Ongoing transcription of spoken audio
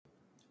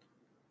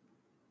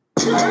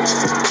I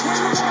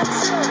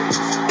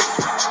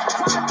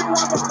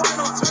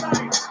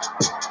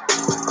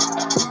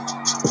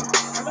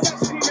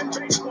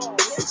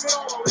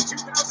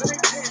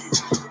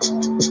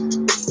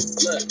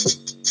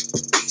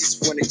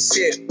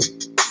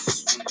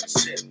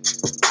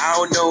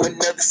don't know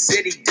another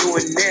city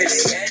doing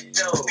this.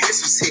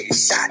 Pierce was hitting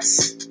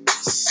shots.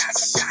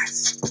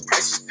 Price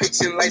was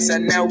pitching lights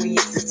out, now we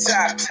at the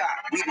top.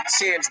 We the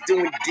champs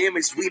doing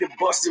damage, we the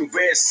Boston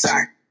Red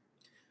Sox.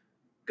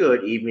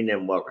 Good evening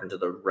and welcome to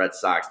the Red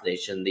Sox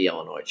Nation, the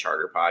Illinois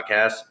Charter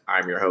Podcast.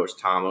 I'm your host,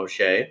 Tom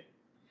O'Shea.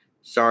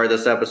 Sorry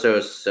this episode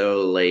is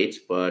so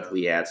late, but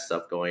we had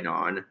stuff going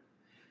on.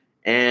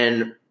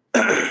 And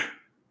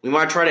we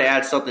might try to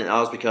add something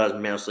else because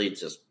mostly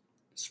it's just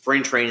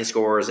spring training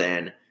scores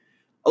and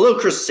a little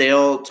Chris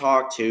Sale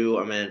talk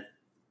too.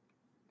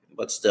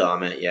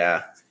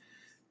 Yeah.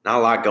 Not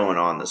a lot going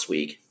on this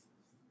week,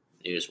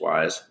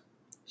 news-wise.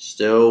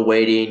 Still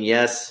waiting,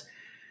 yes.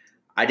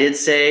 I did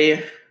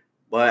say,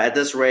 but at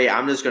this rate,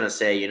 I'm just going to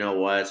say, you know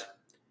what?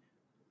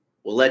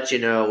 We'll let you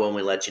know when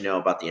we let you know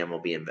about the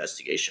MLB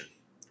investigation.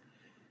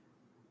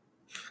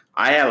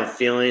 I have a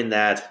feeling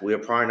that we're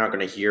probably not going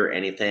to hear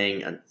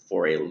anything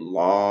for a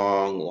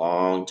long,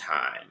 long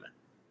time.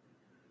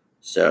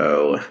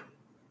 So,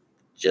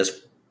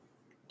 just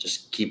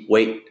keep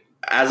waiting.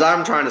 What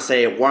I'm trying to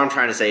say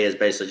is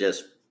basically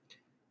just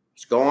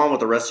go on with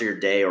the rest of your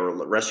day or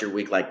the rest of your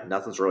week like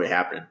nothing's really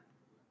happening.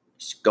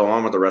 Just go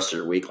on with the rest of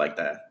your week like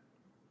that.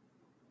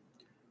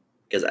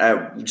 Because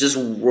just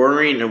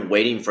worrying and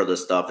waiting for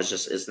this stuff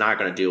it's not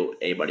going to do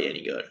anybody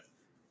any good.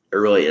 It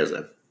really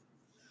isn't.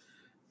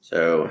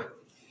 So,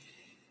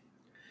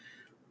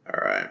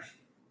 all right.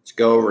 Let's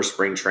go over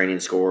spring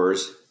training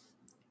scores.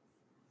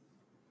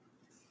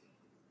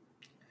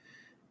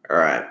 All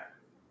right.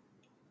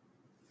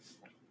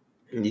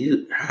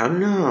 Get.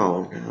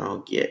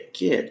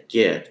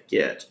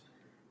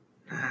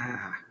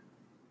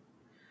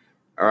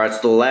 All right,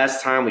 so the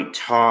last time we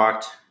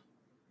talked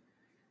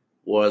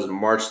was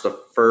March the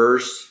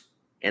 1st,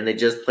 and they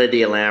just played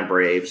the Atlanta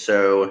Braves.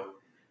 So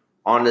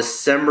on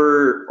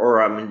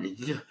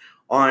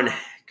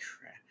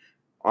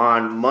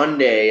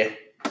Monday,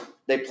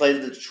 they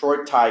played the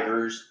Detroit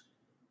Tigers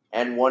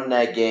and won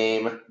that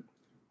game.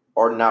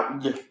 Long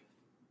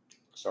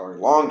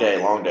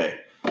day.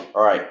 All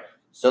right.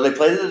 So they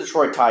played the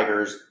Detroit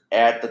Tigers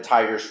at the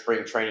Tigers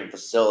spring training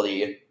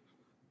facility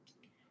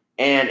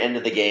and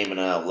ended the game in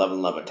an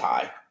 11-11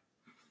 tie,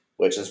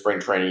 which in spring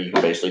training you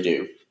can basically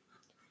do.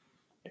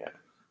 Yeah.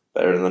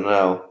 Better than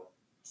no.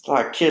 It's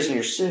like kissing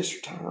your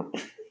sister, Tom.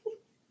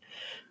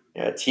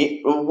 Yeah.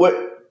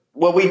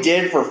 What we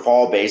did for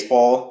fall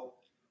baseball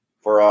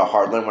for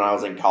Heartland when I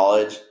was in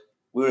college,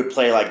 we would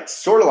play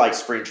sort of like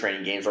spring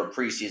training games or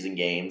preseason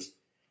games,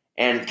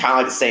 and kind of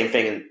like the same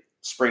thing in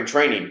spring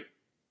training.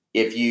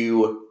 If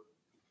you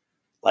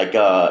end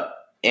a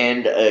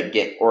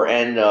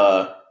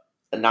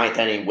ninth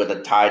inning with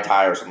a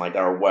tie or something like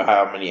that, or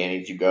how many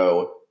innings you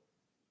go,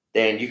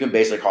 then you can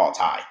basically call a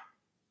tie.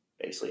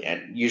 Basically,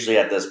 and usually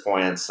at this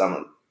point, it's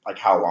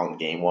how long the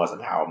game was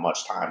and how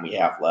much time we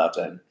have left,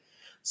 and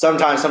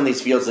sometimes some of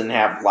these fields didn't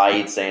have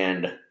lights,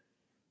 and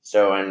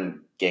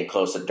getting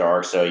close to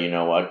dark, so you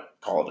know what,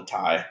 call it a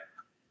tie.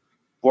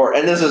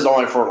 And this is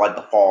only for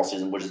the fall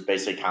season, which is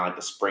basically kind of like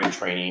the spring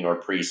training or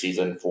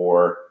preseason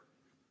for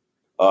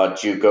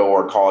JUCO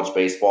or college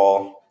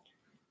baseball.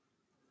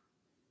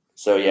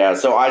 So yeah,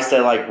 so I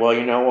said well,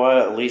 you know what?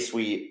 At least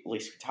we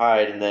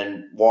tied, and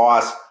then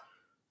Wass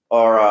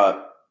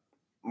or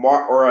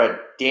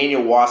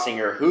Daniel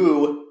Wassinger,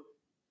 who,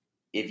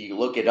 if you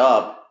look it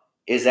up,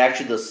 is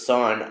actually the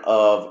son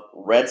of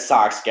Red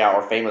Sox scout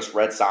or famous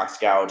Red Sox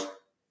scout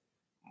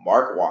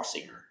Mark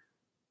Wassinger.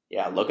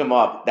 Yeah, look him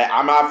up.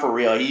 I'm not for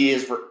real.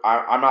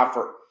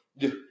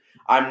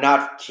 I'm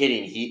not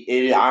kidding.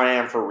 I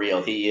am for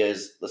real. He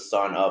is the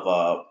son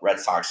of Red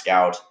Sox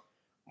scout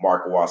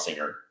Mark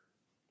Wassinger.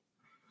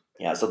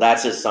 Yeah, so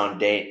that's his son,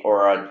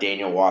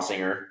 Daniel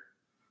Wassinger.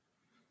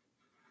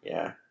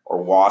 Yeah,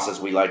 or Wass as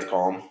we like to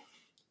call him,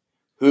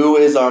 who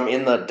is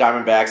in the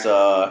Diamondbacks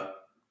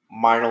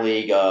minor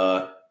league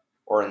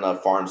or in the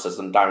farm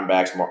system,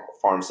 Diamondbacks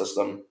farm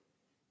system.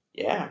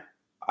 Yeah,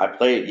 I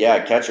played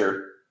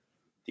catcher.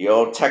 The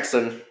old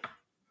Texan,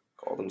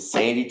 called him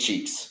Sandy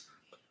Cheeks.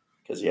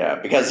 Because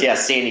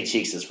Sandy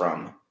Cheeks is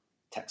from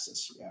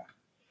Texas. Yeah.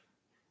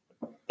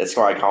 That's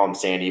why I call him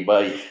Sandy,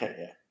 but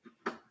yeah.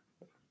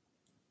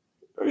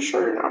 Are you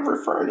sure you're not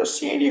referring to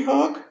Sandy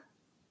Hook?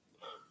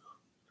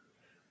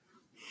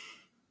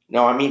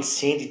 No, I mean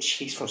Sandy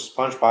Cheeks from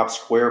SpongeBob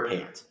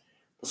SquarePants.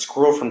 The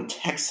squirrel from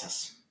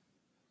Texas.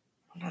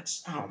 Oh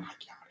my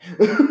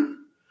God.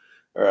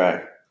 All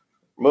right.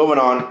 Moving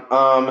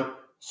on.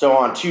 So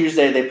on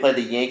Tuesday, they played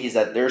the Yankees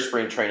at their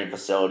spring training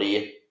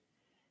facility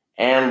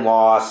and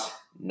lost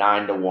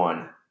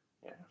 9-1.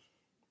 Yeah.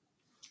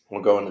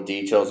 We'll go into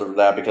details of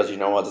that because you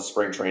know what, it's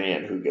spring training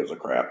and who gives a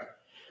crap.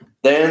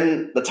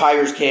 Then the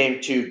Tigers came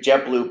to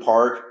JetBlue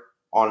Park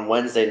on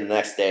Wednesday the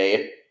next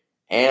day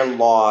and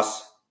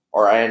lost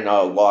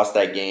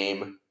that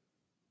game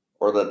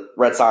the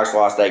Red Sox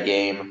lost that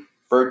game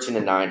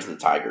 13-9 to the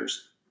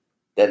Tigers.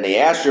 Then the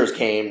Astros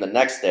came the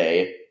next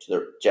day to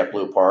the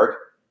JetBlue Park,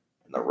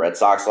 and the Red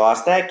Sox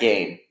lost that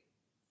game.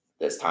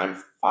 This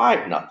time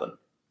 5-0.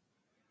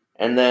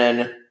 And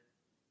then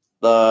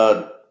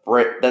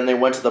they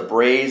went to the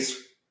Braves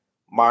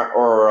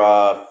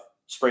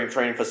spring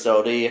training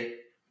facility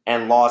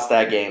and lost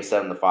that game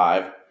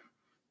 7-5.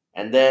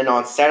 And then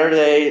on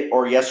Saturday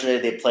or yesterday,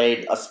 they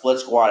played a split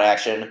squad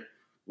action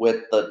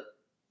with the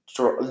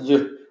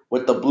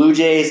Blue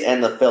Jays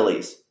and the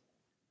Phillies.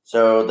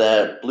 So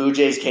the Blue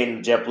Jays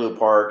came to JetBlue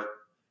Park,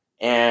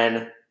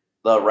 and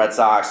the Red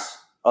Sox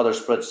other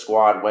split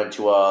squad went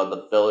to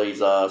the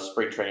Phillies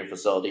spring training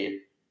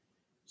facility.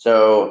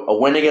 So a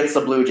win against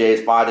the Blue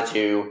Jays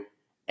 5-2,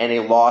 and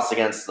a loss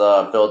against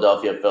the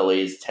Philadelphia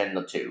Phillies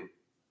 10-2.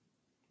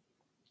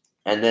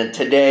 And then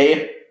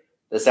today,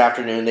 this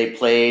afternoon, they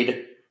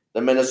played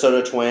the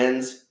Minnesota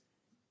Twins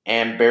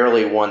and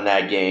barely won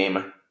that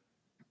game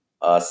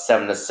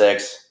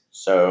 7-6.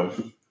 So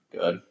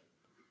good. At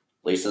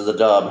least it's a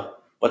dub.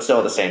 But still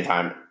at the same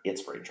time,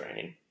 it's spring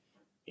training.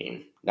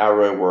 Not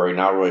really worried,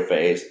 not really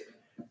phased.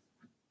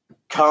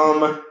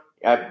 Come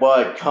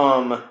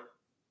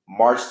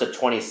March the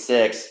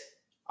 26th,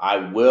 I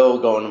will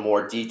go into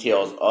more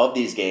details of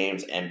these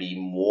games and be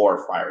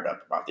more fired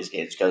up about these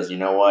games because you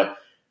know what?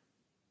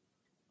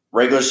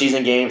 Regular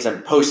season games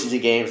and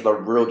postseason games, the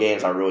real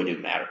games, I really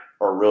do matter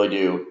or really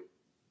do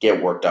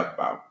get worked up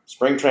about.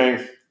 Spring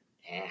training,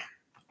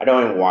 I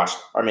don't even watch.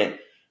 I mean,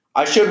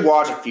 I should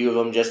watch a few of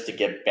them just to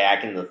get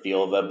back into the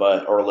feel of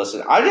it, or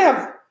listen.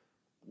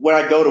 When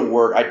I go to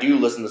work, I do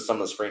listen to some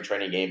of the spring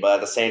training game, but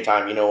at the same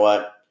time, you know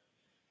what?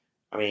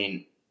 I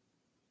mean,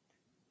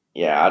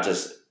 yeah,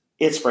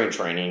 it's spring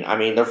training. I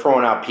mean, they're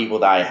throwing out people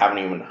that I haven't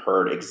even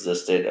heard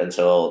existed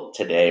until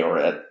today or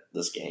at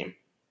this game.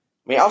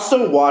 I mean, I'll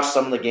still watch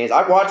some of the games.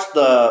 I watched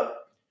the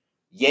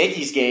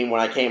Yankees game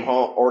when I came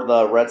home, or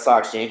the Red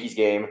Sox-Yankees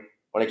game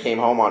when I came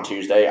home on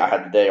Tuesday. I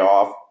had the day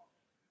off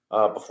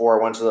before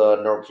I went to the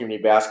North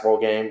Community basketball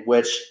game,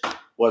 which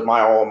was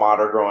my alma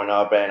mater growing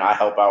up, and I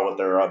help out with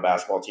their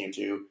basketball team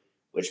too,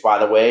 which, by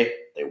the way,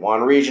 they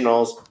won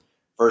regionals.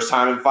 First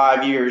time in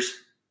 5 years,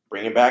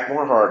 bringing back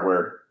more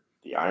hardware,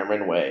 the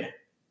Ironman way.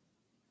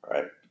 All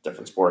right,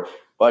 different sport.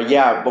 But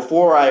yeah,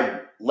 before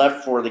I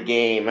left for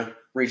the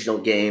regional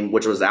game,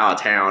 which was out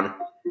of town,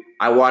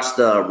 I watched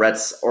the Red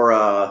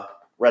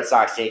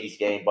Sox-Yankees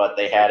game, but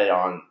they had it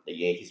on the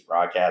Yankees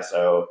broadcast.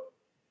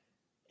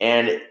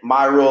 And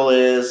my rule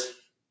is,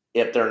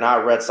 if they're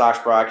not Red Sox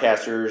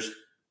broadcasters,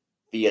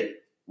 via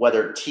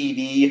whether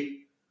TV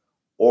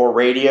or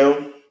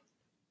radio,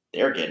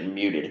 they're getting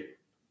muted.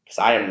 Because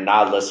I am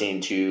not listening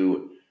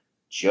to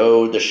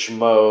Joe the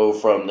Schmo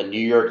from the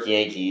New York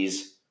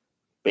Yankees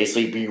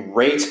basically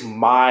berate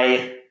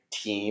my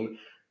team,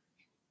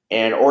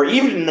 or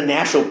even the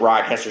national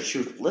broadcasters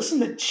who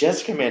listen to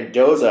Jessica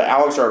Mendoza,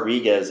 Alex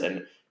Rodriguez,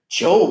 and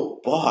Joe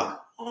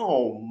Buck.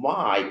 Oh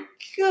my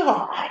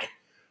God.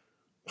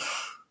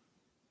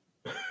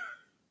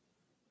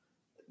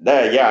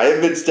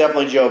 If it's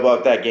definitely Joe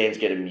Buck, that game's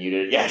getting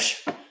muted.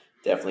 Yes,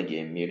 definitely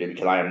getting muted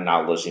because I am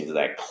not listening to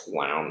that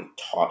clown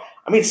talk.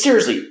 I mean,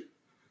 seriously,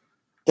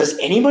 does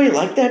anybody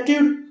like that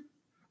dude?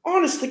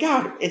 Honest to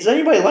God, is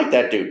anybody like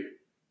that dude?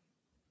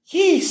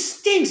 He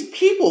stinks.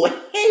 People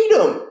hate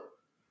him.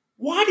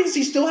 Why does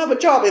he still have a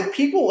job? If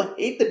people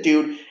hate the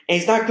dude and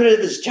he's not good at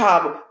his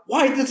job,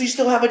 why does he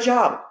still have a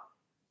job?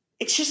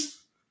 It's just,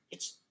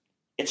 it's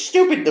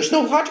stupid. There's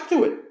no logic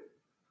to it.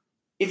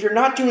 If you're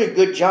not doing a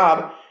good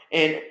job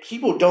and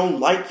people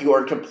don't like you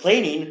or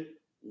complaining,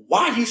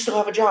 why do you still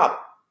have a job?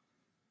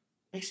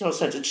 Makes no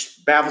sense. It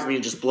just baffles me.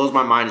 It just blows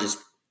my mind. It just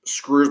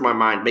screws my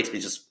mind. Makes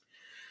me just...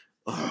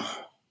 I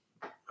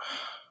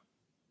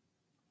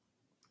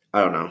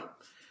don't know.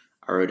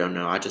 I really don't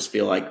know. I just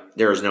feel like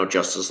there is no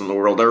justice in the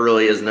world. There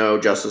really is no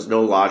justice,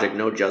 no logic,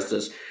 no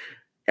justice.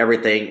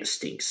 Everything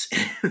stinks.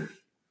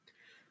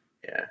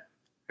 Yeah.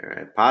 All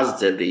right.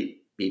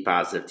 Positivity. Be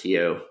positive,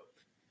 T.O.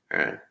 All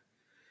right.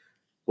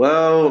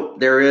 Well,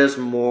 there is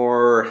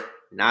more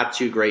not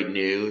too great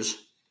news.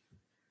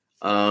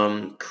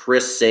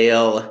 Chris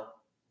Sale,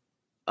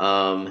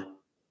 now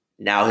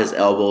his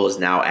elbow is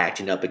now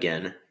acting up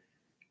again.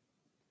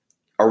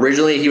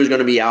 Originally, he was going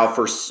to be out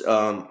for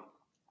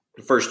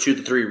the first 2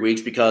 to 3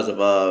 weeks because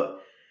of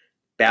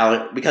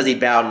because he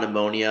battled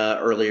pneumonia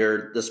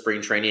earlier this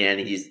spring training,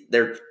 and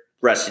they're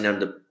resting him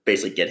to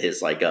basically get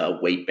his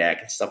weight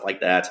back and stuff like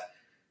that.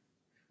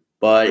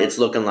 But it's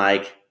looking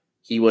like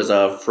he was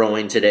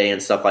throwing today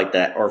and stuff like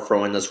that, or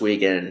throwing this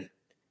week, and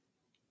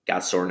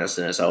got soreness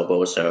in his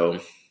elbow.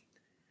 So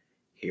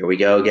here we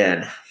go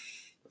again.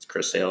 It's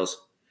Chris Sales.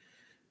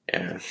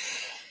 Yeah.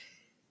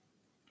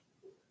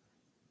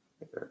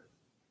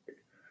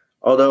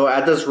 Although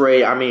at this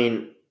rate, I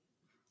mean,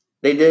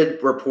 they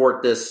did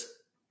report this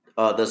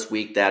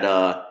week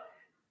that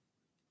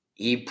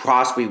he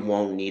possibly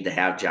won't need to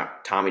have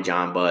Tommy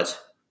John, but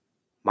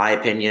my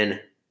opinion,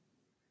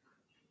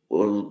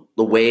 the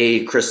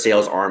way Chris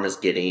Sale's arm is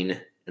getting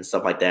and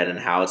stuff like that, and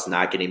how it's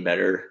not getting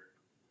better,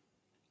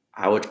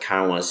 I would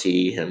kind of want to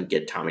see him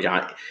get Tommy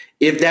John.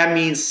 If that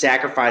means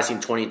sacrificing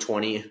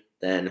 2020,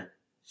 then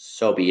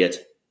so be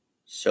it.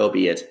 So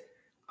be it.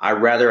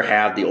 I'd rather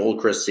have the old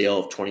Chris Sale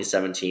of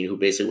 2017, who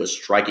basically was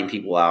striking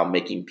people out,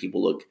 making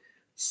people look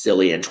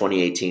silly, in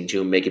 2018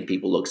 too, making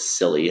people look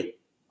silly.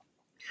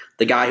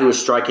 The guy who was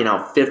striking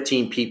out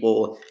 15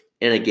 people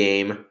in a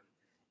game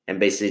and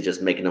basically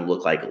just making them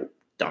look like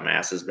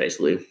dumbasses,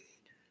 basically,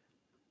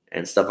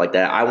 and stuff like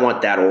that. I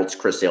want that old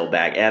Chris Sale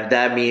back. And if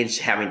that means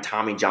having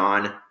Tommy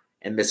John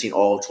and missing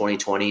all of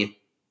 2020,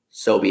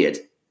 so be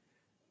it.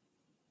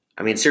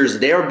 I mean, seriously,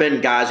 there have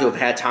been guys who have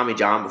had Tommy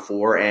John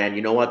before, and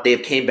you know what?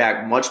 They've came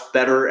back much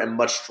better and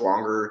much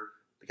stronger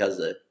because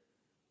of it.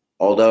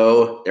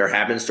 Although there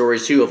have been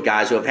stories, too, of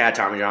guys who have had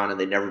Tommy John and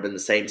they've never been the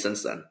same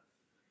since then.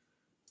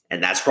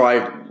 And that's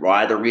probably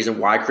why the reason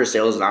why Chris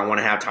Sale does not want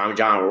to have Tommy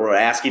John. We're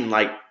asking,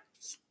 like,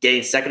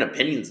 getting second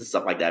opinions and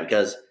stuff like that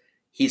because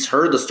he's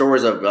heard the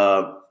stories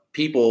of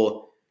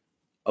people,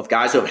 of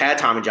guys who have had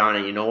Tommy John,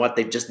 and you know what?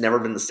 They've just never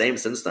been the same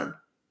since then.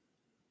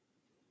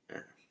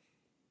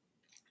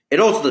 It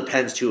also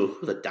depends, too,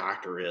 who the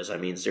doctor is. I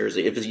mean,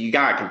 seriously, if you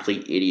got a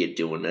complete idiot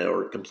doing it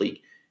or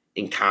complete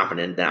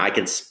incompetent, then I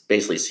can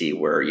basically see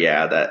where,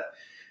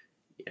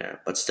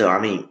 but still, I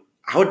mean,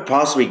 I would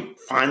possibly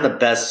find the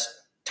best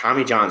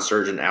Tommy John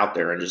surgeon out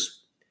there and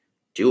just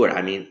do it.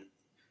 I mean,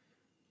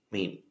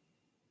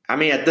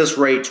 at this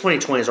rate,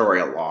 2020 is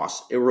already a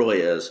loss. It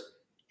really is.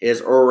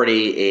 It's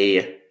already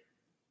a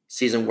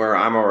season where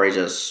I'm already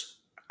just,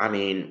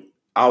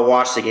 I'll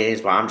watch the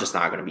games, but I'm just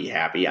not going to be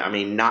happy. I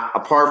mean, not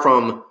apart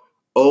from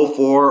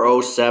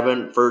 04,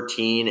 07,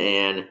 13,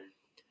 and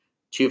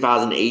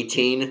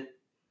 2018,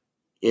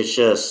 it's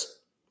just,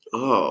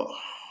 oh,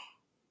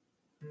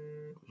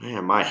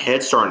 man, my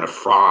head's starting to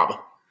throb.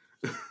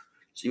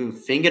 Just even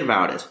thinking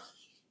about it.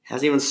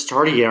 Hasn't even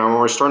started yet. I'm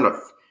already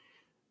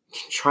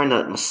trying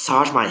to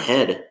massage my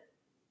head.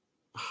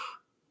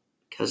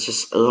 Because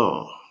just,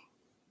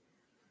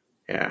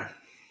 yeah.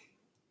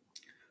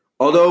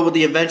 Although with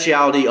the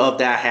eventuality of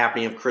that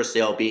happening, of Chris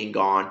Sale being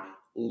gone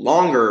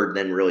longer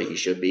than really he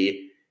should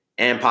be,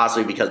 and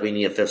possibly because we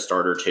need a fifth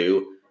starter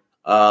too,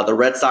 the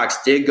Red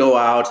Sox did go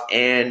out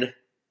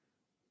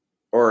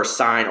or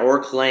signed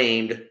or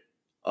claimed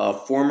a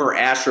former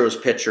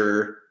Astros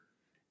pitcher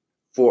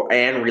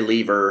and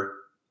reliever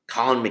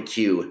Colin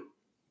McHugh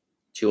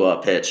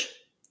to pitch.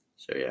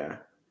 So yeah,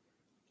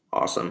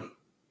 awesome.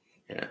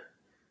 Yeah,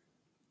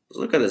 let's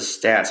look at his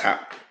stats.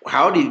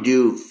 How did he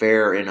do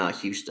fare in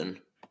Houston?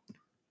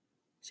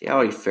 See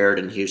how he fared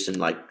in Houston,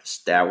 like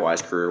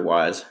stat-wise,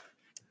 career-wise.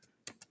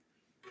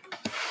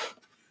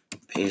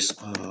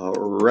 Baseball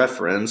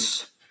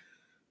reference.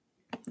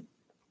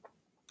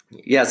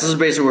 Yes, this is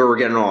basically where we're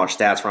getting all our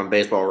stats from,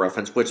 Baseball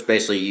Reference, which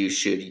basically you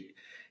should,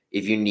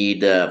 if you need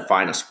to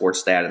find a sports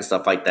stat and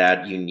stuff like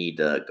that, you need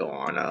to go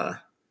on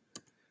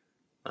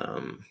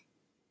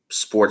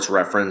Sports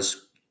Reference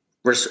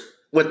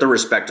with the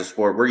respective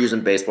sport. We're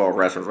using Baseball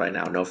Reference right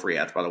now. No free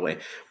ads, by the way.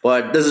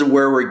 But this is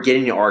where we're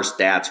getting our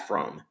stats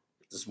from.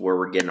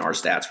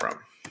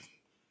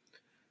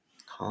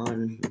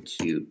 Colin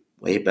McHugh.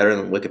 Way better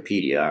than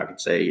Wikipedia, I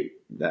could say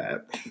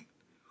that.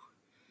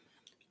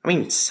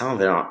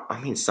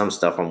 Some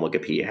stuff on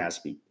Wikipedia has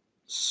to be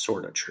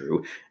sort of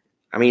true.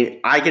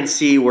 I can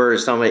see where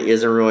some of it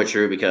isn't really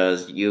true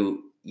because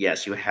you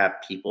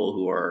have people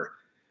who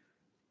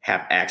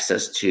have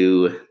access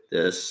to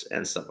this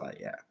and stuff like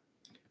that.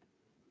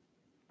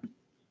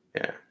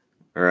 Yeah.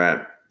 All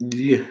right.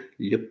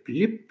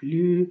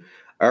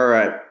 All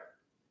right.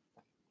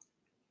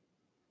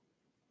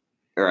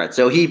 All right.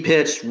 So he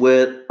pitched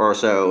when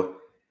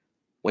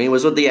he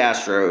was with the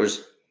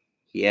Astros,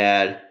 he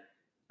had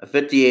a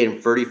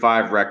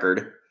 58-35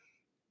 record,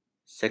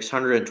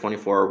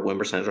 624 win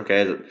percentage.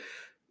 Okay,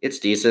 it's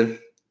decent.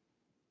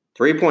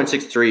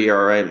 3.63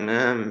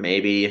 ERA,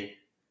 maybe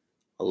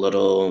a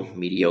little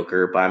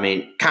mediocre, but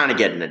kind of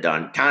getting it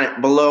done. Kind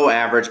of below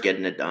average,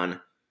 getting it done.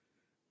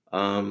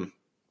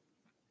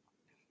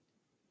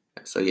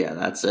 So yeah,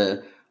 that's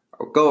it.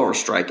 I'll go over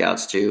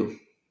strikeouts too.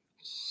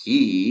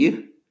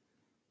 He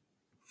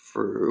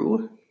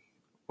threw.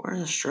 Where's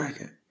the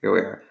strikeout? Here we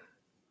are.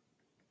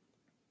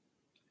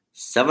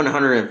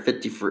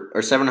 753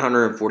 or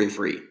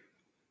 743.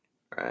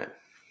 All right.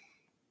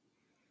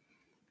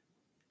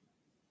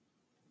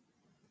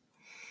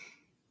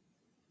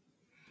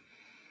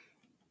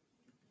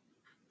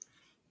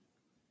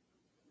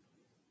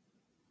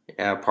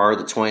 Yeah, part of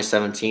the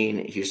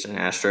 2017 Houston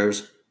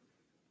Astros.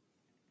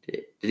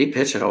 Did he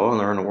pitch at all?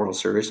 They're in the World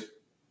Series.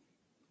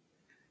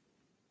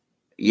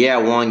 Yeah,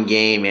 one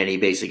game, and he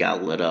basically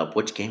got lit up.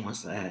 Which game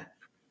was that?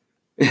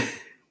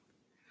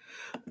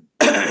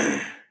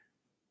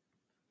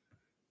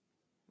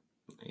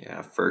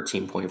 Yeah,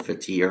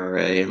 13.50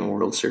 ERA in the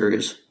World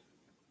Series.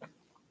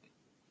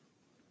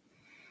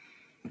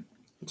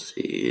 Let's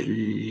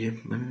see.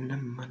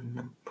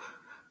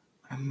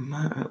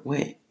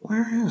 Wait,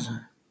 where is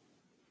it?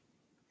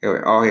 Here we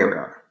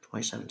are.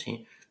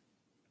 2017.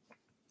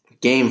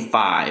 Game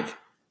 5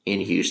 in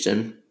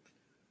Houston.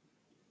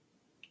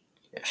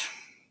 Yes.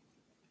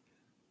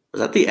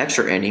 Was that the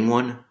extra inning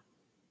one?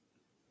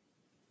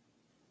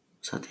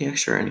 Was that the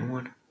extra inning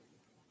one?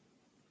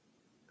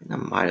 That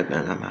might have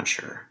been. I'm not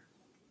sure.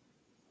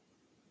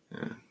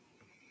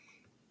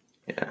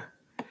 Yeah.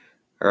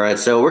 All right,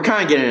 so we're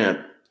kind of getting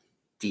a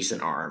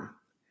decent arm.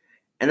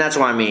 And that's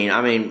what I mean.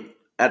 I mean,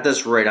 at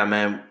this rate,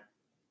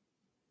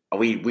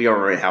 we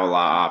already have a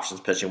lot of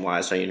options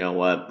pitching-wise, so you know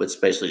what? It's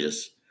basically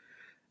just,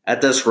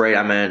 at this rate,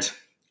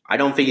 I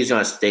don't think he's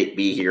going to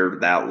be here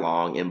that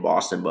long in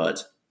Boston,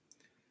 but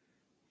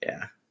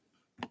yeah.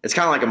 It's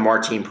kind of like a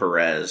Martin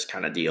Perez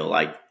kind of deal.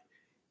 Like,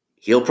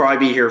 he'll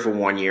probably be here for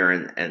 1 year,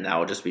 and that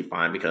will just be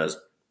fine because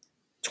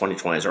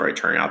 2020 is already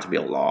turning out to be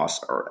a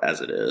loss, or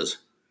as it is.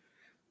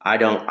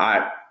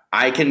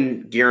 I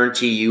can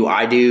guarantee you,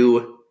 I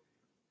do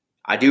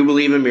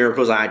believe in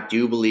miracles. I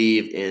do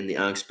believe in the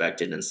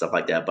unexpected and stuff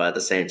like that. But at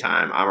the same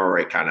time, I'm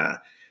already kind of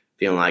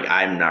feeling like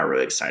I'm not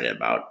really excited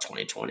about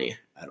 2020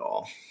 at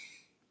all,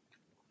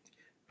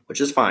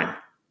 which is fine.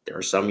 There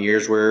are some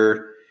years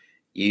where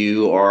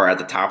you are at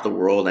the top of the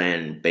world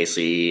and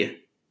basically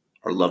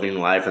are loving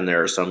life, and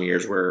there are some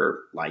years where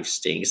life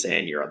stinks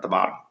and you're at the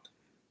bottom.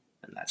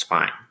 And that's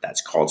fine.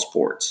 That's called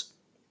sports.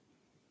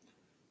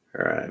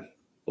 All right.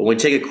 When we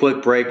take a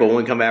quick break, but when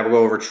we come back, we'll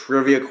go over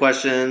trivia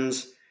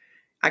questions.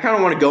 I kind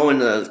of want to go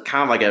into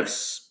kind of like a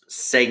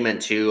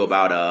segment too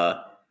about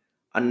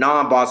a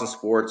non-Boston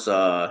sports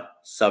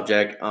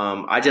subject.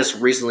 I just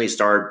recently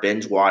started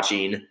binge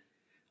watching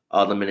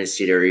the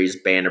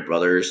miniseries Band of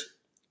Brothers,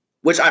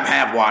 which I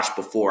have watched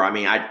before. I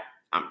mean, I'm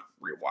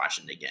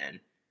rewatching it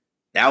again.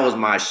 That was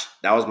my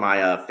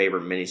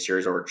favorite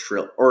miniseries, or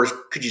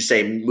could you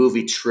say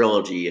movie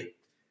trilogy?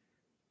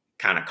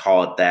 Kind of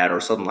call it that, or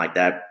something like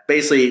that.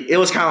 Basically, it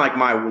was kind of like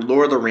my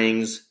Lord of the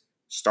Rings,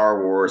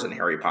 Star Wars, and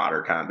Harry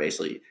Potter kind of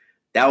basically.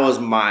 That was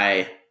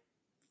my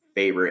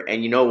favorite.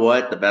 And you know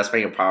what? The best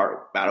thing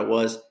about it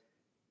was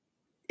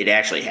it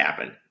actually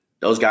happened.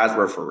 Those guys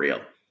were for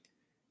real.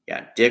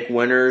 Yeah, Dick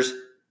Winters,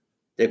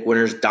 Don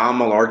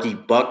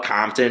Malarkey, Buck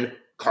Compton,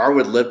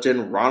 Carwood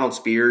Lipton, Ronald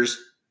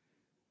Spears,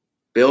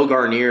 Bill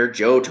Garnier,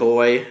 Joe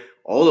Toy,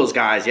 all those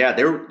guys. Yeah,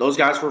 those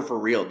guys were for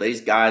real.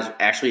 These guys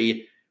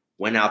actually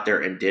went out there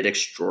and did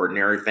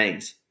extraordinary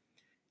things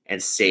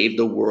and saved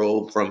the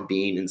world from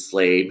being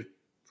enslaved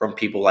from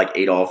people like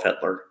Adolf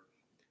Hitler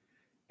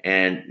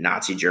and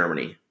Nazi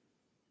Germany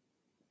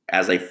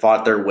as they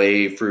fought their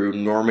way through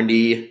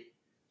Normandy,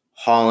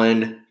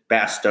 Holland,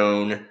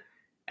 Bastogne,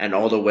 and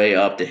all the way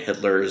up to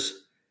Hitler's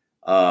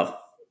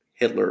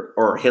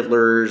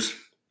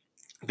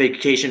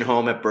vacation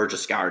home at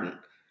Berchtesgaden,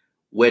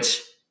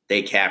 which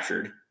they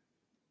captured.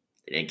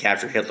 They didn't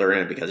capture Hitler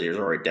in it because he was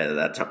already dead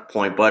at that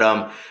point,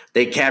 but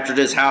they captured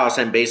his house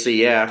and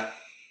basically, that's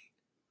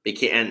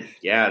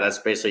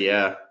basically,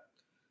 yeah.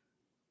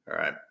 All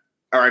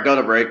right, go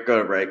to break.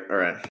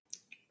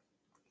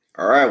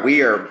 All right,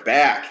 we are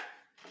back.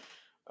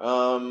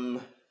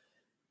 So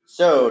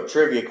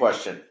trivia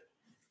question.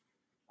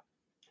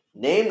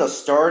 Name the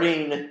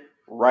starting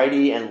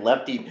righty and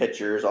lefty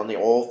pitchers on the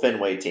old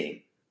Fenway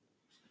team.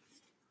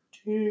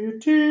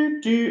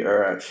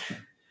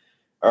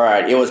 All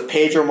right, it was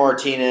Pedro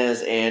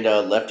Martinez and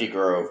Lefty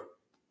Grove.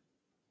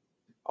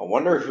 I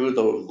wonder who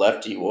the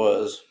lefty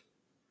was.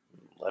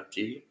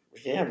 Lefty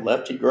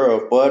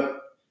Grove, but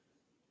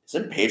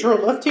isn't Pedro a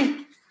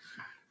lefty?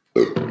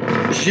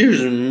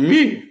 Excuse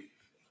me.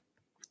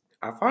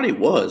 I thought he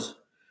was.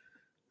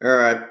 All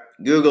right,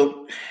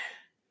 Google.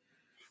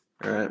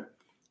 All right.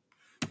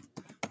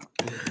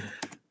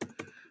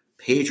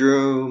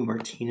 Pedro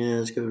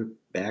Martinez, go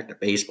back to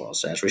baseball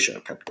stats. We should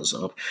have kept this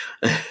up.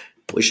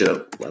 We should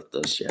have left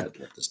this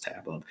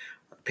tab up.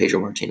 Pedro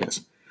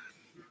Martinez.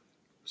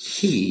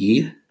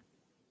 We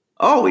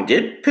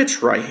did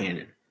pitch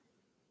right-handed.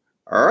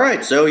 All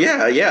right, so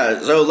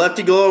yeah. So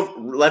Lefty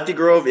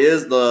Grove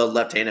is the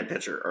left-handed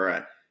pitcher. All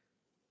right.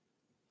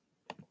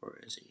 Where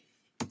is he?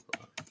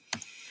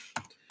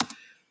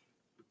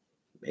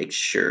 Make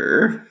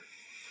sure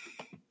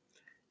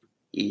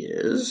he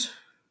is.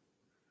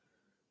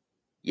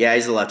 Yeah,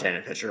 he's a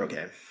left-handed pitcher.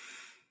 Okay.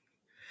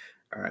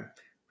 All right.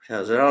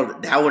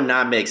 That would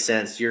not make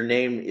sense. Your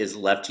name is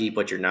Lefty,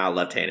 but you're not a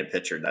left-handed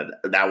pitcher.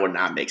 That would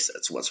not make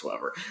sense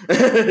whatsoever.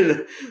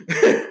 I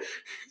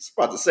was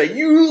about to say,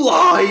 you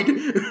lied.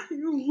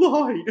 You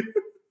lied.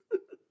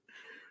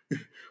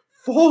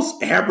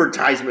 False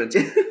advertisement.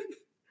 You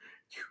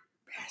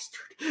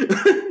bastard.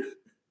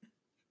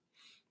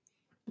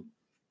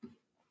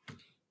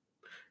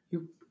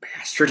 You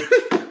bastard.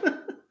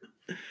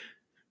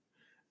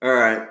 All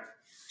right.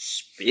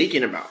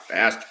 Speaking about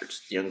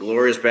bastards, the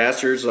Inglorious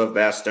Bastards of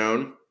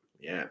Bastogne.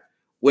 Yeah.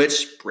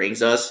 Which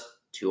brings us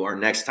to our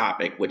next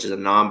topic, which is a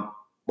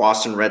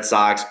non-Boston Red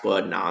Sox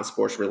but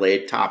non-sports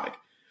related topic.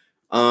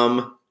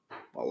 A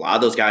lot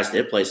of those guys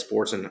did play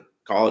sports in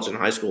college and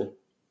high school.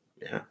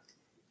 Yeah.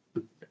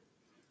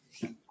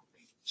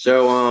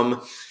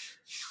 So,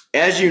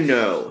 as you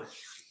know,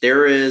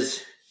 there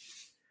is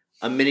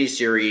a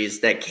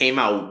miniseries that came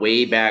out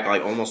way back,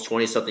 like almost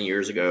 20-something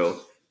years ago,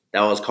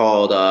 that was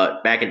called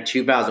back in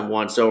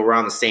 2001, so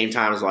around the same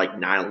time as like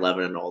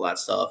 9/11 and all that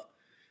stuff.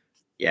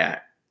 Yeah.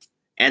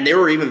 And they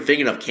were even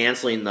thinking of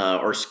canceling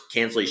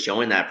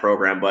showing that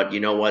program. But you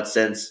know what?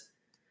 Since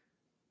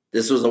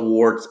this was a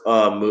war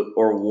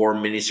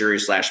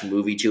miniseries /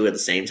 movie too at the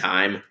same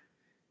time,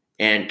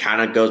 and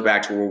kind of goes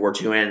back to World War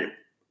II, and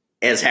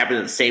as happened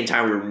at the same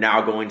time, we were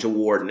now going to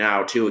war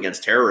now too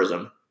against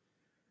terrorism.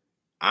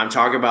 I'm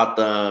talking about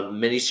the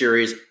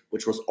miniseries,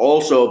 which was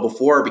also,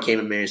 before it became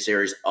a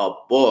miniseries, a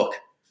book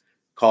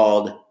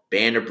called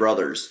Band of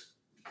Brothers,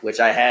 which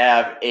I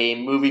have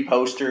a movie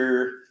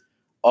poster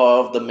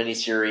of the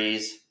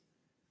miniseries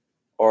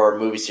or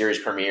movie series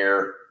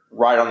premiere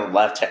right on the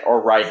left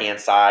or right hand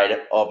side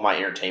of my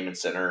entertainment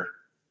center,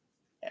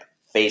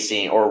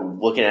 facing or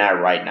looking at it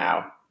right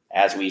now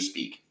as we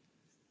speak.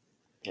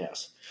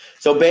 Yes.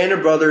 So Band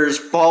of Brothers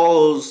is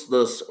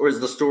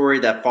the story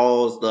that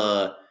follows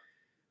the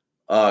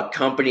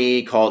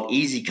company called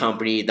Easy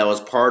Company that was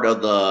part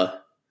of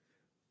the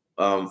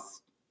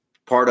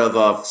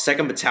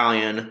 2nd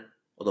Battalion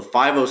of the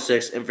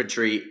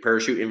 506th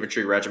Parachute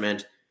Infantry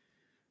Regiment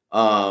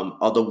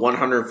of the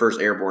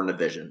 101st Airborne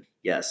Division.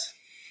 Yes.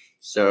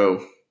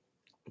 So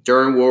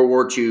during World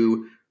War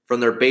II,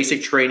 from their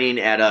basic training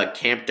at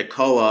Camp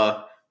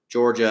Toccoa,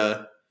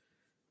 Georgia,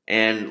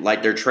 and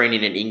like their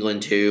training in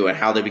England too, and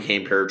how they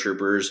became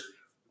paratroopers,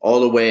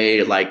 all the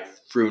way like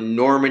through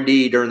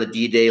Normandy during the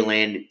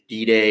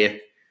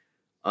D-Day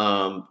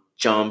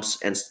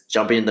jumps and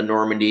jumping into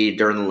Normandy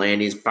during the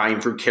landings,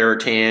 fighting through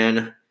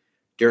Carrollton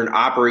during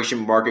Operation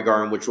Market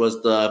Garden, which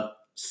was the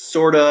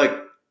sort of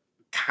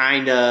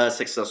kind of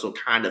successful,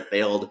 kind of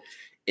failed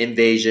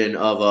invasion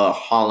of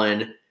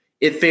Holland.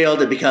 It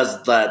failed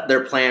because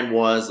their plan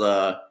was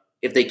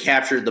if they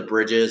captured the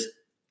bridges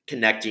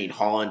connecting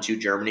Holland to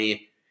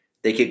Germany,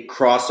 they could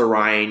cross the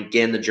Rhine,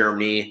 get into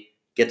Germany,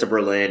 get to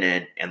Berlin,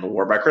 and end the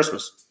war by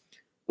Christmas,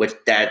 which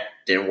that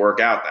didn't work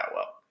out that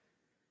well.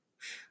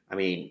 I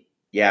mean,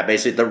 yeah,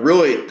 basically the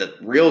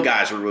real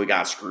guys who really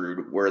got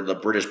screwed were the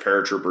British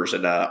paratroopers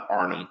in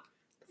Arnhem,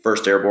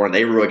 1st Airborne.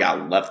 They really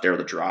got left there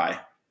to dry.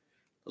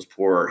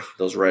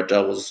 Those Red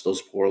Devils,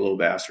 those poor little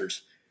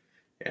bastards.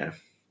 Yeah.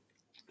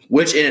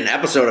 Which in an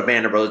episode of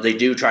Band of Brothers, they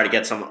do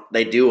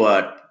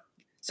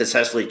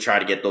successfully try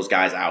to get those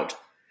guys out.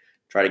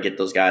 Try to get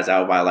those guys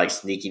out by like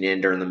sneaking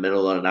in during the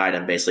middle of the night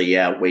and basically,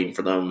 waiting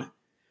for them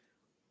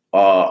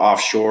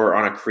offshore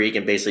on a creek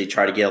and basically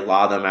try to get a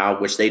lot of them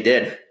out, which they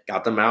did.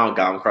 Got them out,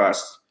 got them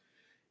crossed.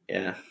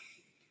 Yeah.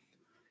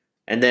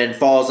 And then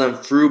follows them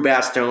through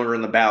Bastogne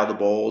during the Battle of the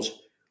Bulge,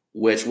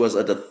 which was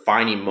a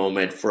defining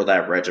moment for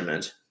that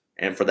regiment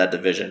and for that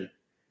division.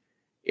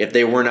 If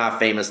they were not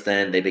famous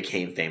then, they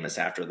became famous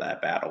after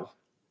that battle.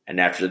 And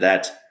after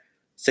that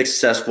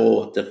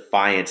successful,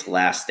 defiant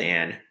last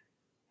stand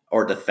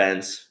or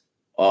defense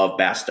of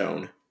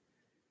Bastogne.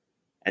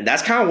 And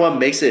that's kind of what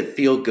makes it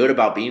feel good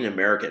about being an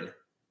American,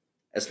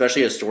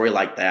 especially a story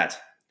like that.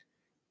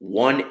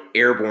 One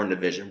airborne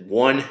division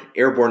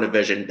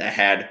that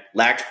had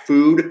lacked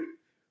food,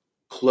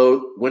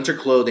 winter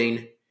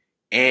clothing,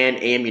 and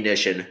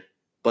ammunition,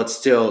 but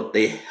still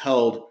they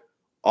held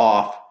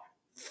off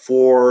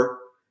 4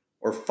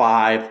 or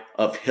 5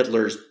 of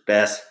Hitler's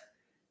best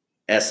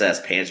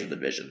SS Panzer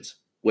divisions,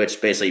 which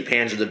basically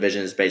Panzer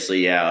division is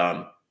basically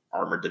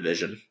armored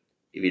division,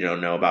 if you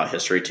don't know about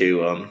history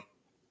too.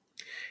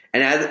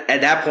 And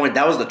at that point,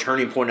 that was the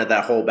turning point of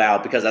that whole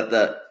battle, because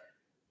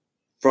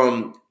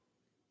from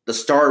the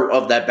start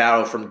of that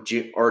battle from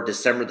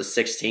December the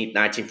 16th,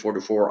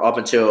 1944, up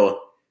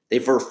until they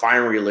were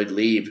finally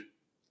leave,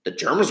 the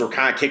Germans were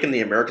kind of kicking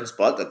the Americans'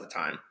 butt at the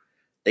time.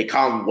 They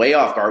caught them way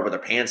off guard with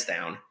their pants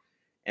down.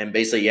 And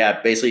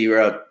basically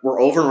we're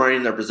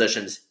overrunning their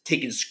positions,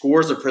 taking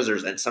scores of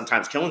prisoners, and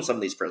sometimes killing some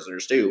of these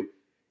prisoners too.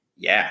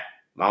 Yeah,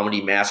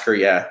 Normandy Massacre,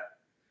 yeah.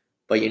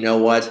 But you know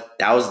what?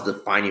 That was the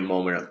defining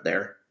moment up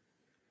there.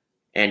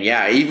 And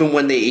yeah, even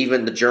when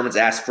the Germans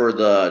asked for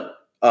the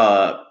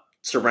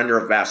surrender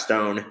of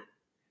Bastogne,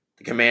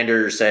 the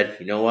commander said,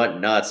 "You know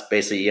what? Nuts."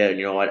 Basically, yeah,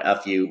 you know what?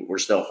 F you. We're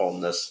still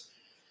holding this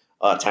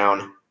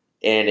town.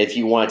 And if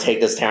you want to take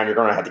this town, you're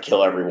going to have to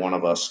kill every one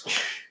of us.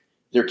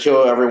 Either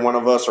kill every one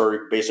of us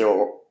or basically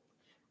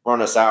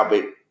run us out.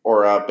 I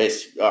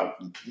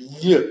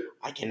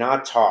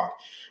cannot talk.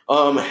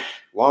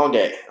 Long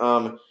day.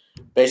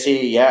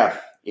 Basically, yeah,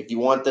 if you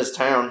want this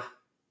town,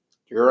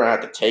 you're going to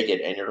have to take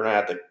it, and you're going to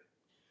have to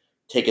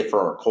take it for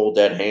our cold,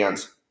 dead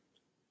hands.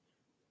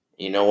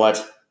 You know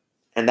what?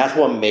 And that's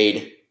what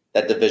made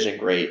that division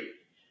great.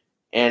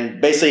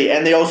 And basically,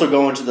 and they also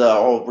go into the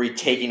whole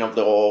retaking of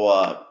the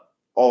whole,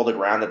 all the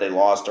ground that they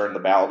lost during the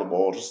Battle of the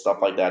Bulge, stuff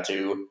like that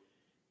too.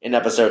 In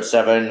episode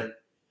 7,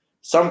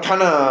 some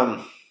kind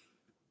of,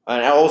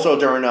 and also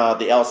during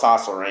the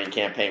Alsace-Lorraine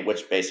campaign,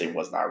 which basically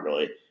was not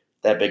really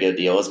that big a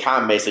deal. It's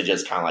kind of basically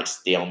just kind of like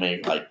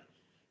stalemate, like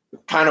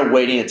kind of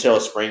waiting until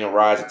spring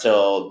arrives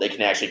until they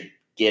can actually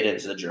get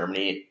into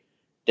Germany.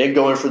 Then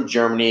going for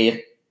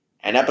Germany.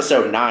 And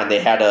episode 9, they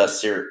had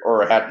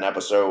an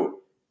episode,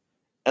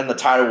 and the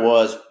title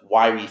was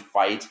 "Why We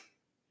Fight,"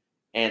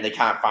 and you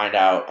kind of find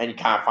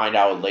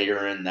out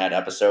later in that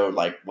episode,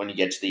 like when you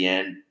get to the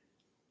end,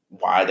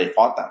 why they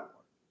fought that war.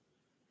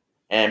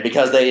 And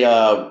because they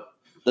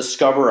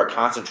discover a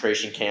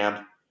concentration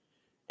camp,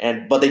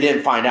 but they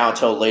didn't find out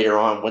until later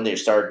on when they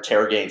started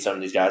interrogating some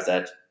of these guys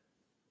that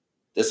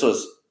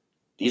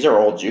these are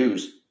all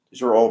Jews.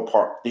 This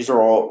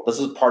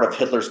is part of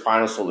Hitler's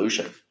final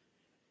solution.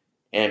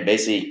 And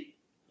basically,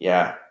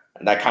 yeah,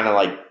 and that kind of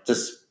like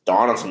just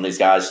dawned on some of these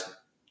guys.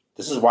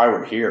 This is why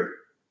we're here.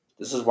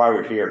 This is why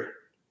we're here.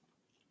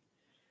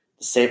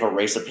 To save a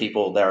race of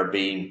people that are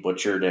being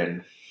butchered,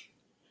 and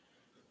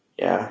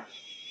yeah.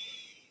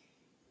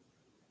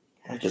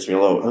 It gets me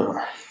a little.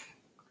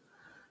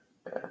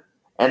 Yeah.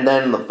 And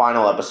then the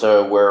final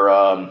episode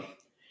where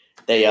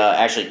they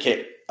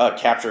actually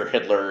capture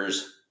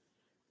Hitler's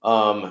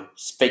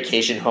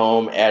vacation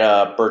home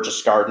at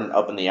Berchtesgaden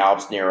up in the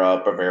Alps near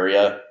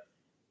Bavaria,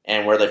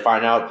 and where they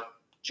find out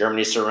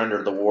Germany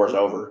surrendered, the war's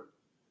over.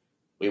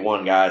 We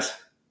won, guys.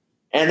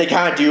 And they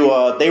kind of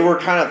do. They were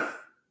kind of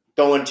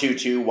going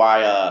to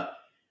why,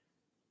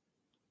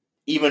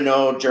 even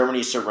though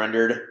Germany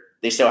surrendered,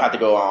 they still have to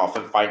go off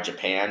and fight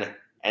Japan.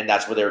 And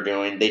that's what they were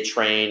doing. They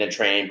trained and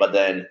trained, but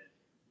then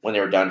when they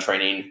were done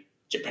training,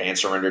 Japan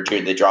surrendered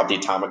too. They dropped the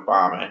atomic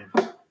bomb, and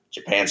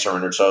Japan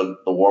surrendered, so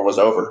the war was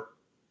over.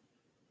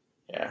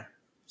 Yeah.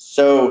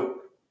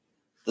 So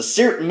the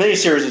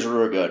miniseries is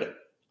really good.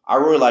 I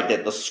really liked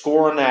it. The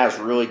score on that is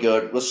really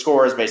good. The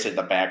score is basically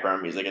the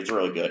background music. It's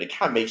really good. It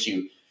kind of makes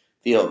you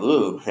feel,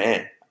 ooh,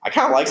 man. I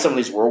kind of like some of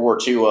these World War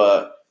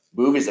II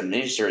movies and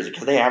miniseries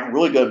because they have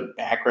really good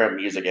background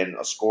music and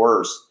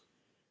scores.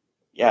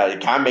 Yeah,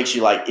 it kind of makes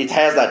you like, it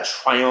has that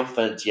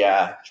triumphant,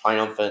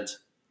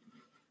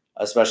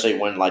 especially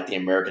when like the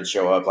Americans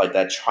show up, like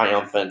that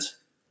triumphant.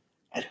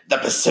 And the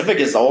Pacific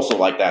is also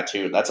like that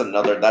too. That's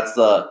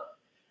the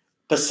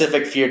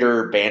Pacific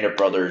Theater Band of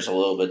Brothers a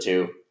little bit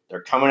too.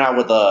 They're coming out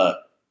with a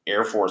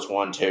Air Force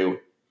One too,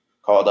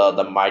 called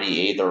the Mighty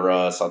Eighth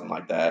or something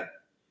like that,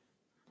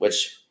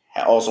 which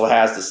also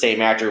has the same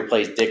actor who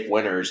plays Dick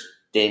Winters,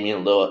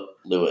 Damian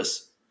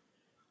Lewis,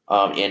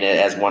 in it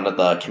as one of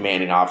the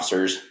commanding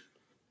officers.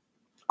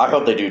 I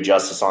hope they do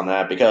justice on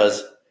that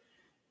because,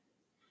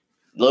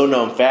 little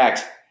known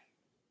fact,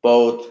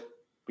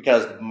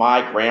 because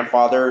my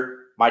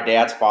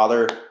dad's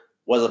father,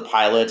 was a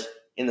pilot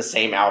in the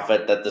same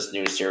outfit that this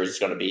new series is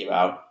going to be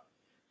about,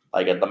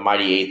 like at the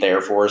Mighty 8th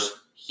Air Force.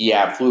 He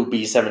flew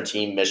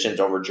B-17 missions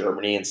over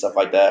Germany and stuff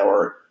like that,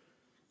 or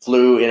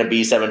flew in a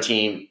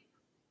B-17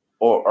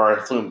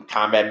 or flew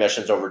combat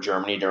missions over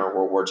Germany during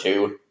World War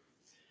II.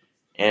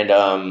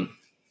 And,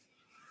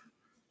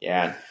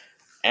 yeah.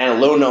 And a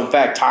little known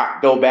fact,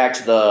 go back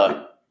to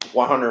the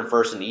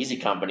 101st and Easy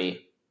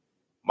Company.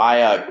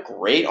 My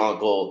great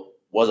uncle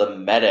was a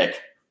medic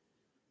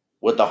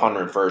with the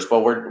 101st,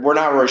 but we're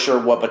not really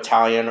sure what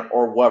battalion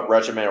or what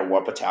regiment or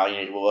what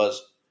battalion it was.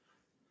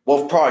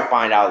 We'll probably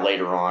find out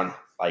later on,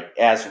 like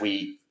as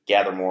we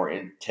gather more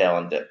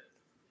intel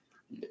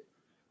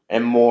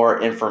and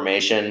more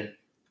information.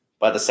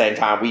 But at the same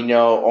time, we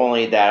know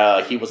only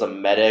that he was a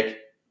medic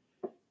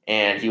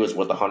and he was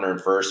with the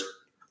 101st.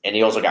 And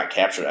he also got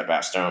captured at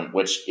Bastogne,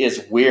 which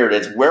is weird.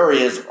 It's where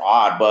he is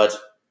odd, but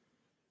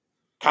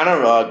kind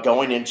of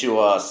going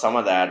into some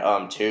of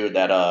that too,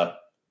 that a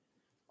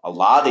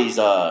lot of these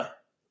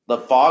the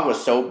fog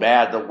was so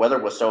bad, the weather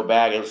was so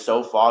bad, it was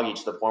so foggy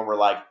to the point where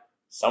like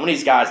some of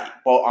these guys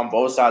on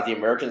both sides, the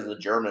Americans and the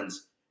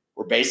Germans,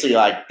 were basically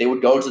like they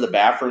would go to the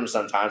bathroom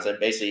sometimes and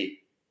basically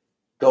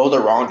go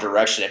the wrong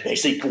direction and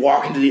basically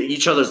walk into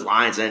each other's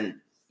lines and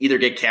either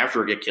get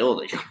captured or get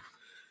killed.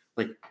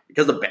 Like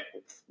because the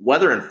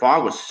weather and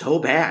fog was so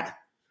bad.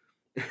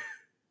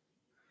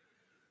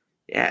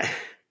 Yeah.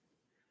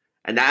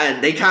 And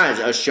they kind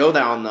of show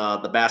that on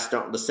the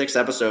Bastogne, the 6th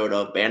episode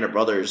of Band of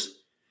Brothers.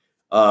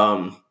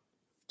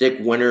 Dick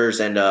Winters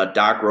and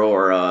Doc Rowe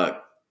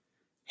are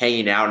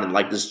hanging out, and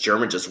like this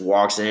German just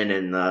walks in,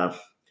 and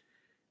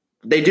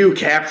they do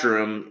capture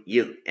him.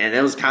 And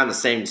it was kind of the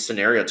same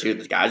scenario too.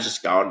 The guy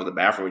just got into the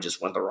bathroom and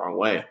just went the wrong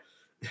way,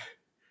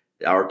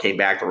 or came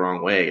back the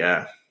wrong way.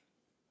 Yeah.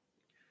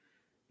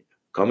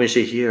 Come and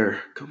see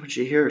here,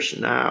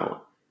 Schnau.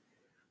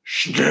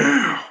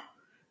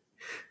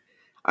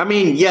 I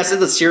mean, yes,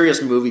 it's a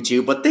serious movie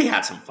too, but they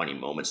had some funny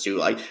moments too,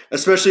 like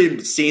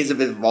especially scenes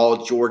that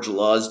involved George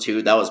Luz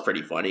too. That was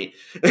pretty funny.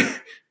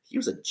 He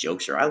was a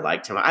jokester. I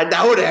liked him.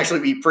 That would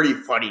actually be pretty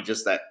funny,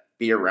 just that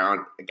be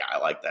around a guy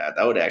like that.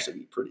 That would actually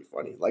be pretty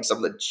funny. Like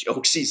some of the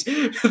jokes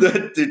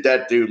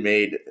that dude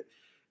made.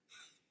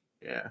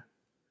 Yeah,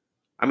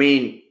 I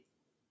mean,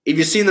 if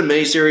you've seen the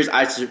miniseries,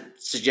 I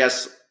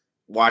suggest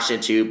watching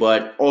it too,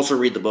 but also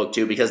read the book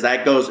too because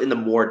that goes into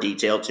more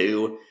detail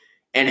too.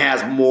 And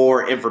has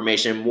more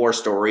information, more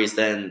stories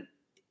than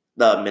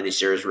the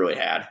miniseries really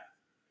had.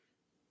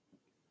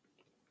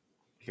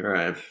 You're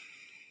right.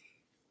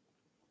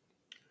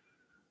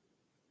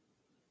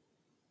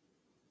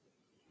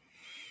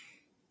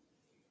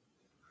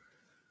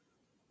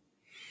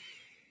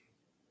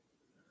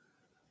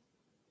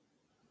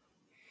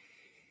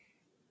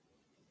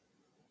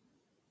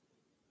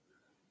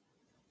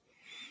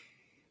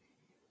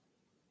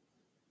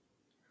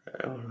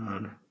 Hold on.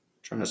 I'm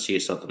trying to see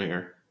something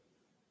here.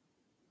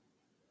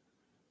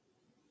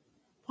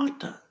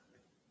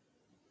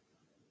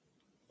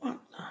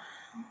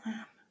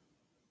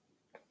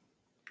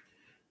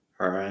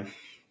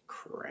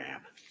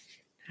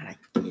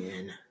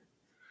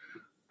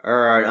 All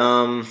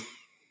right.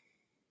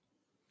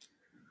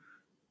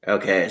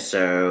 Okay,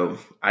 so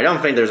I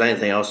don't think there's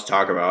anything else to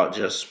talk about.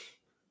 Just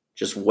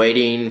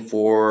waiting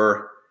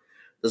for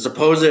the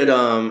supposed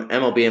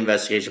MLB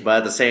investigation, but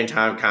at the same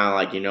time, kind of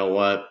like, you know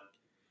what?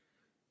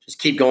 Just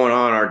keep going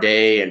on our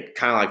day and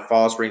kind of like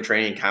fall spring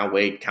training, kind of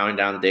wait, counting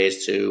down the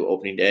days to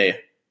opening day.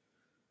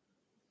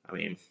 I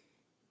mean,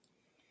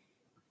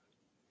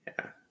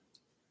 yeah.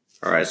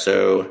 All right,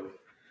 so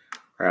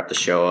wrap the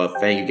show up.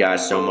 Thank you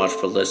guys so much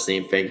for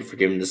listening. Thank you for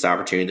giving me this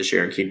opportunity to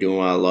share and keep doing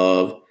what I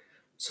love.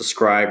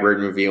 Subscribe, rate,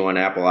 and review on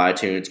Apple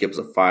iTunes. Give us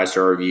a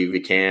 5-star review if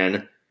you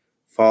can.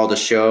 Follow the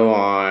show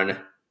on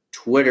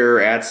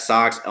Twitter at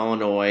Sox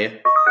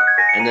Illinois.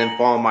 And then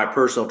follow my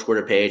personal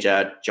Twitter page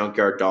at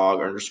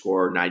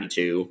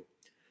junkyarddog_92.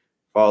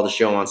 Follow the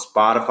show on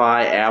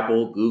Spotify,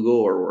 Apple, Google,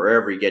 or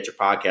wherever you get your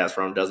podcast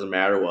from. Doesn't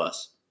matter to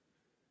us.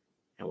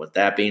 And with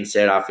that being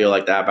said, I feel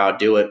like that about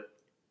do it.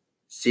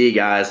 See you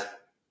guys.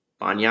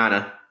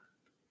 Mañana.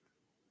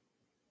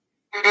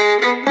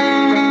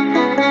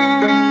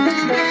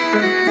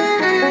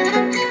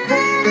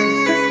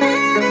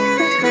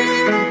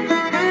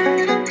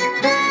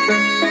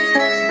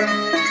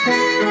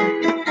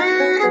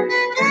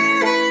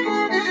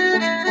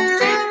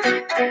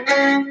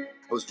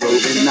 I was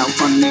roving out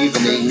one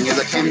evening as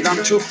I came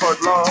down to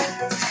Port Law.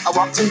 I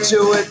walked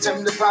into a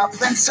dimly pub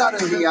and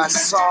suddenly I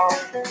saw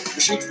the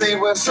sheets, they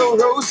were so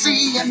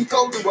rosy and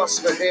golden was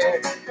her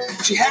hair.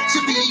 She had to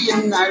be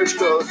an Irish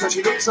girl cause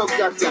she looked so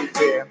goddamn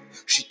fair.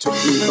 She took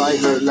me by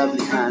her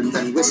lovely hand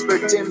and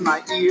whispered in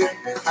my ear,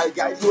 I'll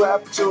guide you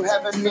up to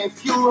heaven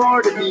if you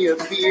order me a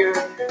beer.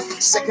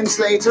 Seconds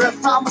later I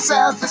found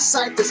myself a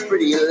sight that's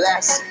pretty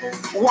less.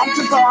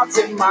 Wanton thoughts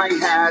in my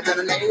head and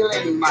a nail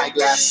in my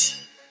glass.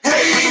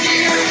 Hey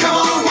dear, come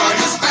on, won't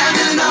you spend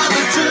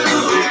another two?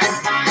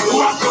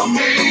 What for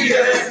me,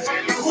 yeah,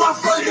 what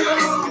for you?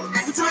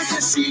 The truth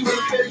is she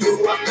will fill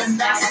you up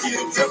and ask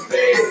you to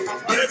pay.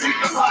 But if you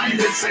can find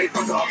it safe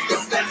and off,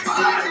 cause that's my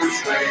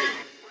Irish way.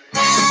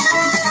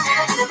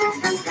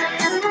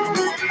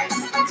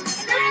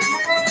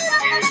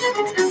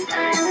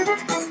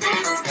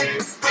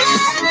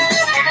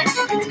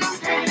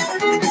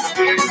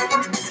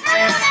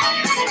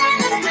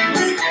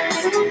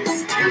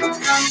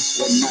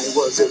 When I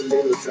was a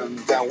little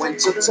drunk, I went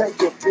to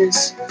take a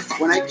piss.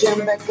 When I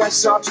came back, I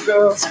saw two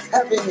girls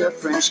having a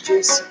French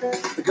kiss.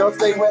 The girls,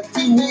 they were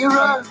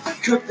nearer.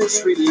 Could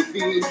this really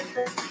be?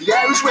 The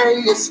Irish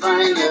way is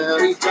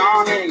finally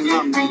dawning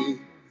on me.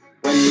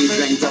 When we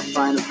drank the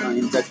final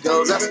pint, the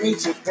girls asked me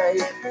to pay.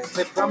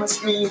 They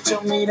promised me to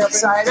meet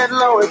outside at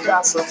Lower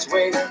Castle's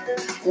Way.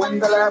 When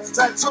they left,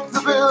 I took the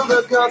bill.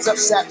 The girls have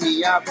set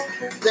me up.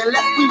 They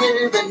left me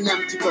with an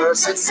empty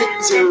purse and sick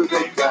to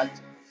the gut.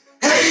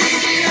 Hey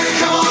dear,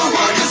 come on,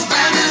 won't you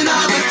spend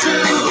another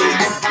two?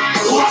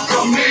 What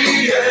for me,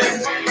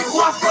 yeah,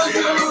 what for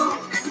you?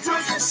 The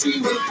truth is she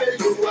will fill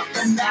you up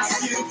and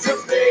ask you to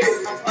pay.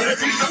 But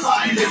if you can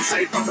find it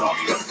safe and off,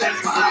 cause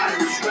that's my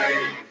Irish way.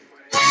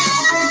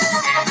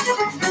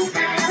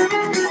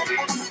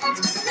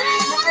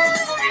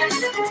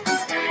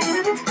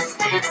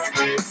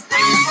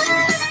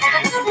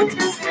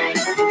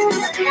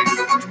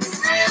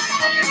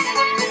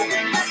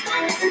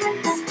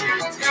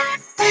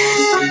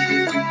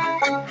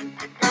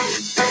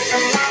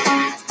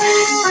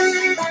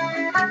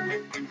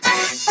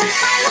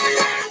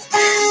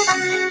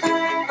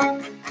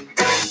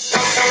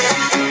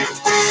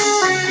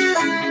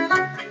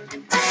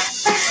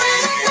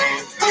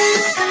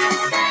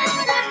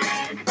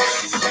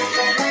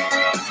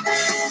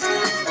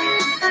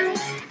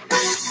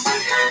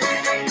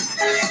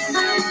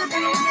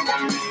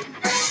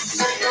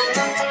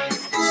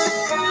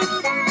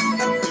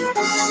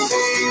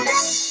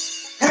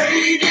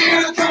 Hey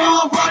dear, come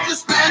on, won't you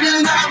spend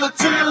another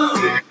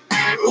two?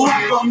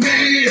 What for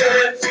me,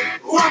 yeah,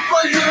 what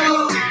for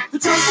you? The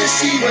truth is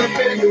she will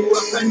fill you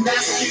up and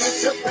ask you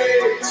to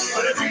pay.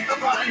 But if you can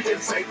find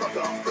it safe or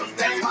off, cause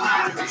that's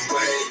my Irish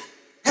way.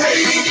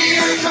 Hey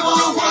dear, come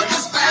on, won't you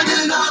spend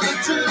another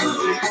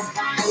two?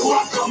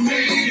 What for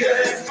me,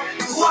 yeah,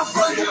 what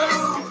for you?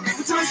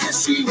 The truth is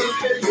she will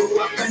fill you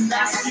up and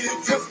ask you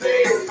to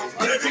pay.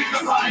 But if you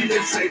can find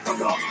it safe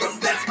or off, cause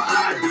that's my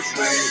Irish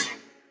way.